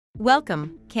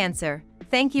Welcome, Cancer.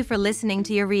 Thank you for listening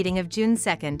to your reading of June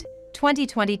 2nd,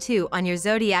 2022 on your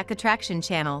Zodiac Attraction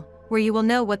channel, where you will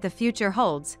know what the future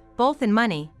holds, both in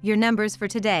money, your numbers for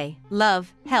today,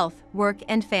 love, health, work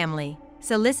and family.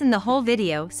 So listen the whole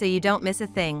video so you don't miss a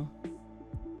thing.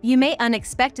 You may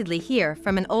unexpectedly hear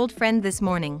from an old friend this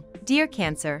morning, dear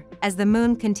Cancer, as the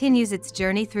moon continues its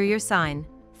journey through your sign,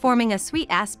 forming a sweet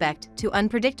aspect to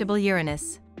unpredictable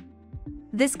Uranus.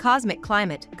 This cosmic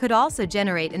climate could also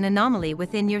generate an anomaly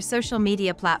within your social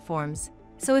media platforms,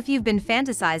 so if you've been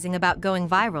fantasizing about going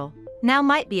viral, now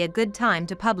might be a good time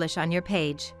to publish on your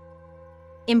page.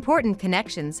 Important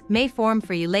connections may form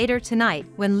for you later tonight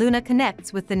when Luna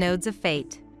connects with the nodes of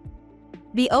fate.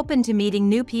 Be open to meeting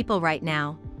new people right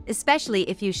now, especially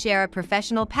if you share a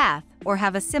professional path or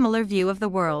have a similar view of the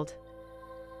world.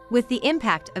 With the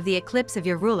impact of the eclipse of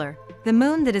your ruler, the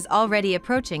moon that is already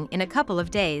approaching in a couple of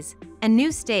days, a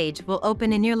new stage will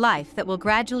open in your life that will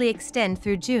gradually extend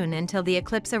through June until the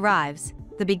eclipse arrives,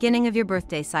 the beginning of your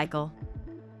birthday cycle.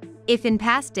 If in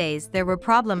past days there were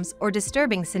problems or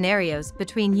disturbing scenarios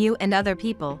between you and other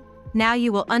people, now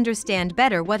you will understand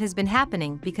better what has been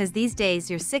happening because these days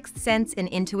your sixth sense and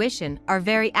intuition are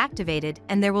very activated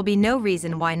and there will be no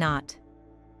reason why not.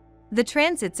 The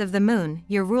transits of the moon,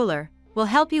 your ruler, will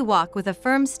help you walk with a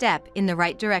firm step in the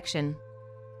right direction.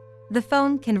 The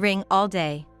phone can ring all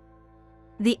day.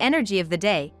 The energy of the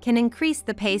day can increase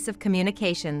the pace of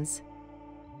communications.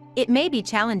 It may be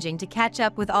challenging to catch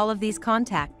up with all of these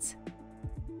contacts.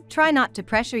 Try not to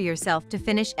pressure yourself to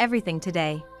finish everything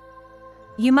today.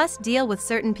 You must deal with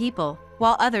certain people,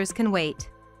 while others can wait.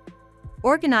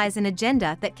 Organize an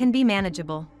agenda that can be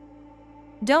manageable.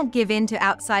 Don't give in to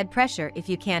outside pressure if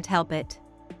you can't help it.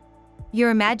 Your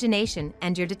imagination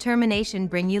and your determination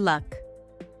bring you luck.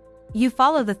 You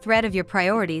follow the thread of your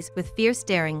priorities with fierce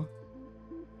daring.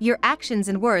 Your actions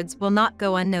and words will not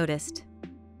go unnoticed.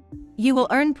 You will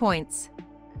earn points.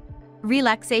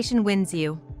 Relaxation wins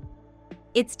you.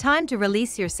 It's time to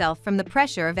release yourself from the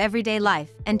pressure of everyday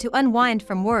life and to unwind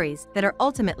from worries that are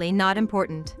ultimately not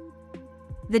important.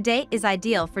 The day is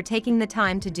ideal for taking the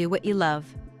time to do what you love.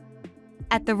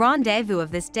 At the rendezvous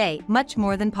of this day, much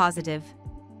more than positive.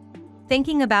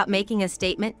 Thinking about making a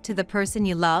statement to the person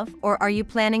you love, or are you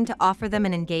planning to offer them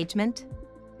an engagement?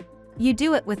 You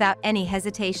do it without any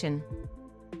hesitation.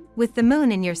 With the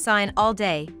moon in your sign all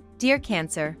day, dear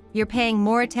Cancer, you're paying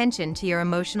more attention to your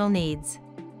emotional needs.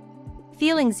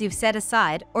 Feelings you've set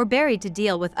aside or buried to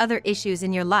deal with other issues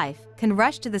in your life can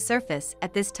rush to the surface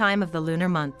at this time of the lunar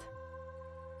month.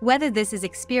 Whether this is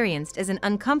experienced as an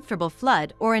uncomfortable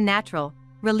flood or a natural,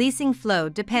 releasing flow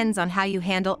depends on how you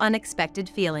handle unexpected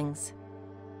feelings.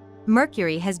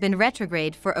 Mercury has been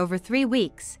retrograde for over 3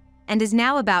 weeks and is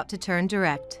now about to turn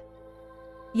direct.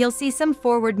 You'll see some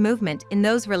forward movement in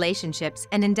those relationships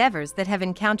and endeavors that have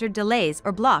encountered delays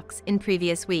or blocks in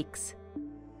previous weeks.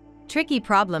 Tricky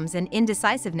problems and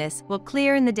indecisiveness will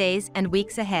clear in the days and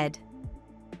weeks ahead.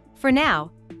 For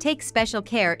now, take special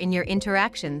care in your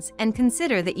interactions and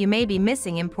consider that you may be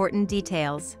missing important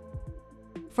details.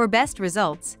 For best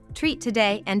results, treat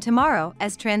today and tomorrow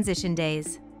as transition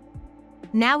days.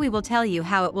 Now we will tell you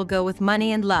how it will go with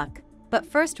money and luck, but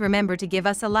first remember to give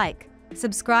us a like,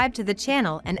 subscribe to the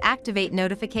channel and activate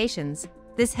notifications.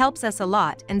 This helps us a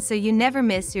lot and so you never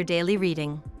miss your daily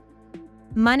reading.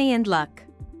 Money and luck.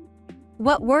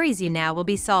 What worries you now will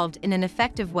be solved in an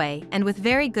effective way and with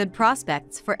very good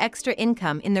prospects for extra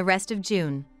income in the rest of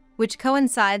June, which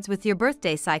coincides with your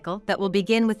birthday cycle that will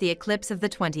begin with the eclipse of the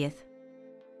 20th.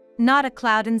 Not a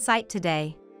cloud in sight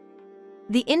today.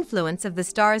 The influence of the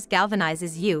stars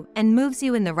galvanizes you and moves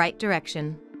you in the right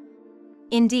direction.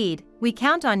 Indeed, we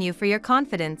count on you for your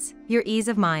confidence, your ease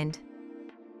of mind.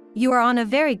 You are on a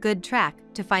very good track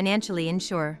to financially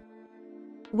ensure.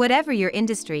 Whatever your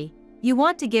industry, you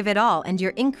want to give it all and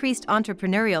your increased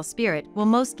entrepreneurial spirit will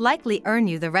most likely earn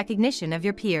you the recognition of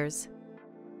your peers.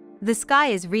 The sky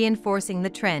is reinforcing the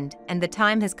trend and the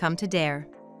time has come to dare.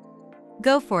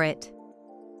 Go for it.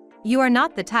 You are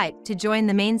not the type to join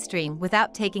the mainstream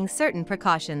without taking certain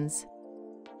precautions.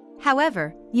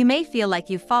 However, you may feel like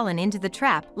you've fallen into the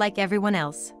trap like everyone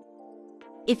else.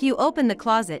 If you open the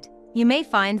closet, you may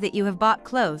find that you have bought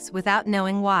clothes without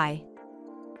knowing why.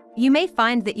 You may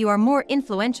find that you are more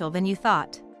influential than you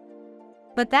thought.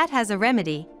 But that has a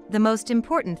remedy. The most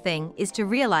important thing is to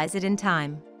realize it in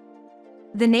time.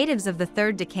 The natives of the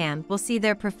third decan will see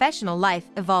their professional life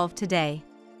evolve today.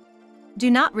 Do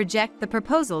not reject the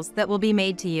proposals that will be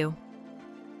made to you.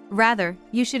 Rather,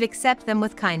 you should accept them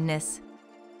with kindness.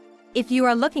 If you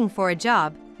are looking for a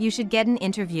job, you should get an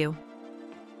interview.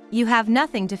 You have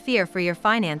nothing to fear for your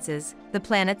finances, the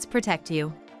planets protect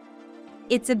you.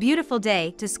 It's a beautiful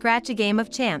day to scratch a game of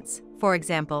chance, for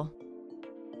example.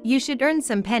 You should earn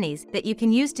some pennies that you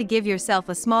can use to give yourself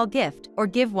a small gift or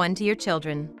give one to your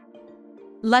children.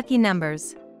 Lucky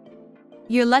numbers.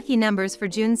 Your lucky numbers for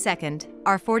June 2nd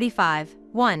are 45,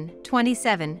 1,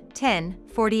 27, 10,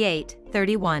 48,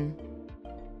 31.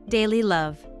 Daily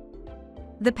love.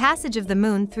 The passage of the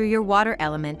moon through your water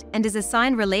element and is a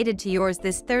sign related to yours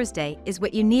this Thursday is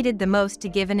what you needed the most to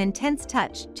give an intense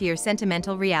touch to your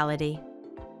sentimental reality.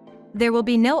 There will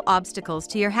be no obstacles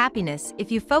to your happiness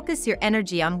if you focus your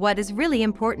energy on what is really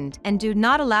important and do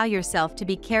not allow yourself to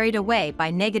be carried away by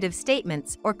negative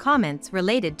statements or comments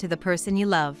related to the person you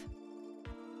love.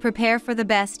 Prepare for the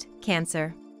best,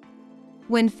 Cancer.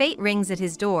 When fate rings at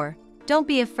his door, don't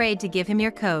be afraid to give him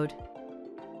your code.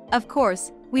 Of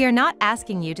course, we are not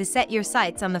asking you to set your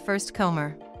sights on the first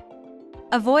comer.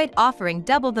 Avoid offering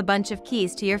double the bunch of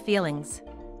keys to your feelings.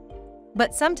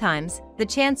 But sometimes, the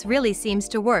chance really seems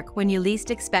to work when you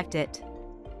least expect it.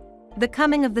 The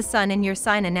coming of the sun in your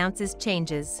sign announces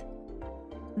changes.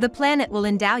 The planet will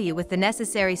endow you with the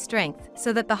necessary strength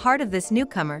so that the heart of this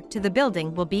newcomer to the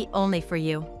building will beat only for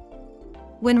you.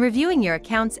 When reviewing your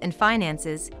accounts and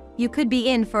finances, you could be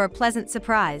in for a pleasant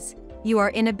surprise. You are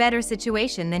in a better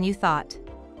situation than you thought.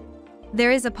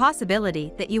 There is a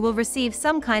possibility that you will receive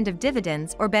some kind of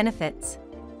dividends or benefits.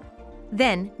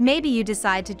 Then, maybe you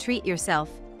decide to treat yourself,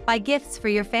 buy gifts for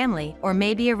your family, or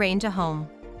maybe arrange a home.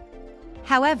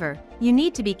 However, you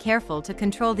need to be careful to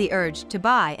control the urge to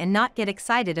buy and not get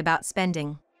excited about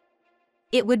spending.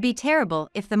 It would be terrible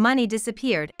if the money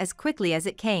disappeared as quickly as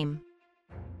it came.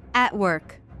 At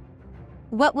work.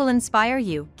 What will inspire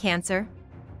you, Cancer?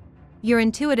 Your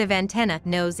intuitive antenna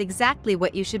knows exactly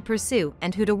what you should pursue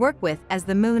and who to work with as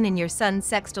the moon in your sun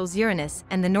sextiles Uranus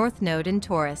and the North Node in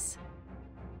Taurus.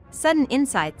 Sudden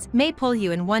insights may pull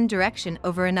you in one direction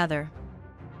over another.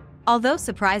 Although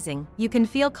surprising, you can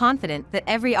feel confident that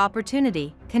every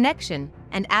opportunity, connection,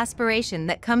 and aspiration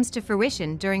that comes to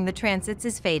fruition during the transits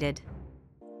is fated.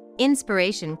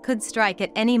 Inspiration could strike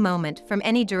at any moment from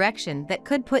any direction that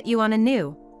could put you on a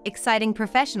new, exciting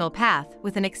professional path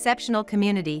with an exceptional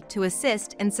community to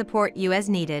assist and support you as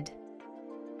needed.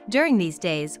 During these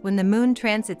days when the moon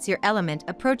transits your element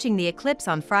approaching the eclipse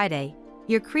on Friday,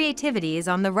 your creativity is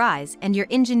on the rise and your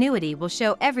ingenuity will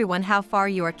show everyone how far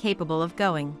you are capable of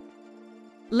going.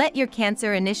 Let your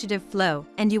Cancer initiative flow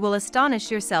and you will astonish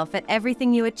yourself at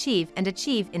everything you achieve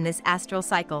in this astral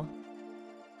cycle.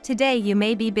 Today you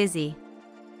may be busy.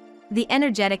 The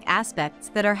energetic aspects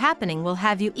that are happening will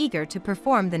have you eager to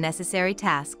perform the necessary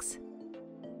tasks.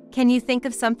 Can you think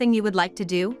of something you would like to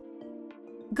do?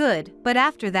 Good, but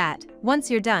after that,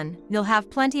 once you're done, you'll have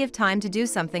plenty of time to do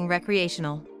something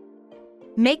recreational.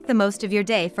 Make the most of your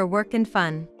day for work and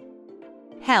fun.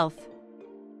 Health.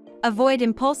 Avoid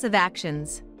impulsive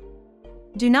actions.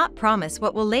 Do not promise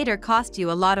what will later cost you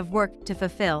a lot of work to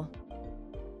fulfill.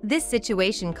 This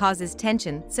situation causes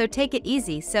tension, so take it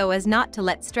easy so as not to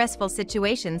let stressful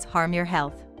situations harm your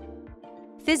health.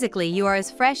 Physically, you are as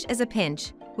fresh as a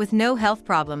pinch, with no health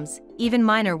problems, even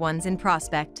minor ones in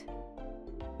prospect.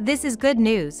 This is good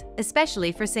news,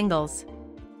 especially for singles.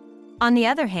 On the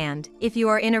other hand, if you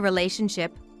are in a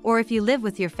relationship, or if you live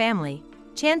with your family,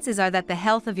 chances are that the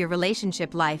health of your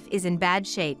relationship life is in bad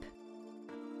shape.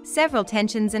 Several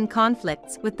tensions and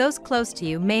conflicts with those close to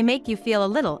you may make you feel a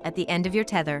little at the end of your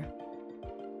tether.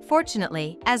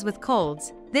 Fortunately, as with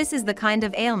colds, this is the kind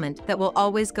of ailment that will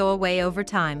always go away over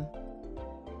time.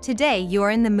 Today you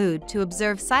are in the mood to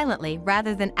observe silently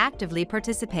rather than actively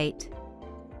participate.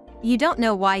 You don't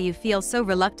know why you feel so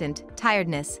reluctant,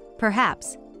 tiredness,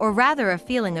 perhaps, or rather a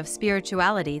feeling of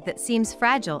spirituality that seems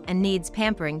fragile and needs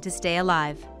pampering to stay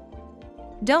alive.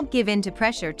 Don't give in to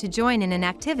pressure to join in an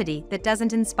activity that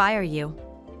doesn't inspire you.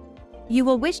 You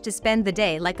will wish to spend the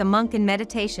day like a monk in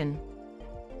meditation.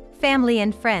 Family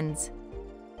and friends.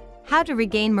 How to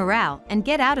regain morale and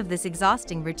get out of this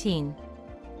exhausting routine.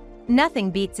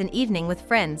 Nothing beats an evening with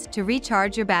friends to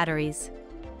recharge your batteries.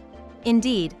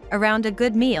 Indeed, around a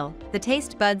good meal, the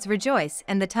taste buds rejoice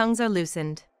and the tongues are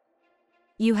loosened.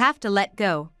 You have to let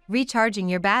go, recharging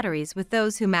your batteries with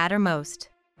those who matter most.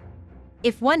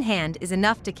 If one hand is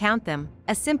enough to count them,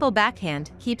 a simple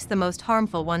backhand keeps the most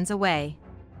harmful ones away.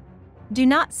 Do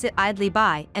not sit idly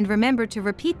by and remember to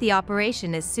repeat the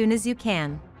operation as soon as you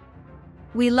can.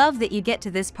 We love that you get to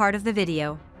this part of the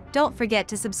video. Don't forget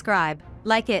to subscribe,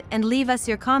 like it, and leave us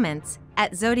your comments.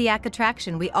 At Zodiac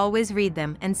Attraction we always read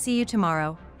them, and see you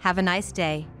tomorrow. Have a nice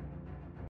day.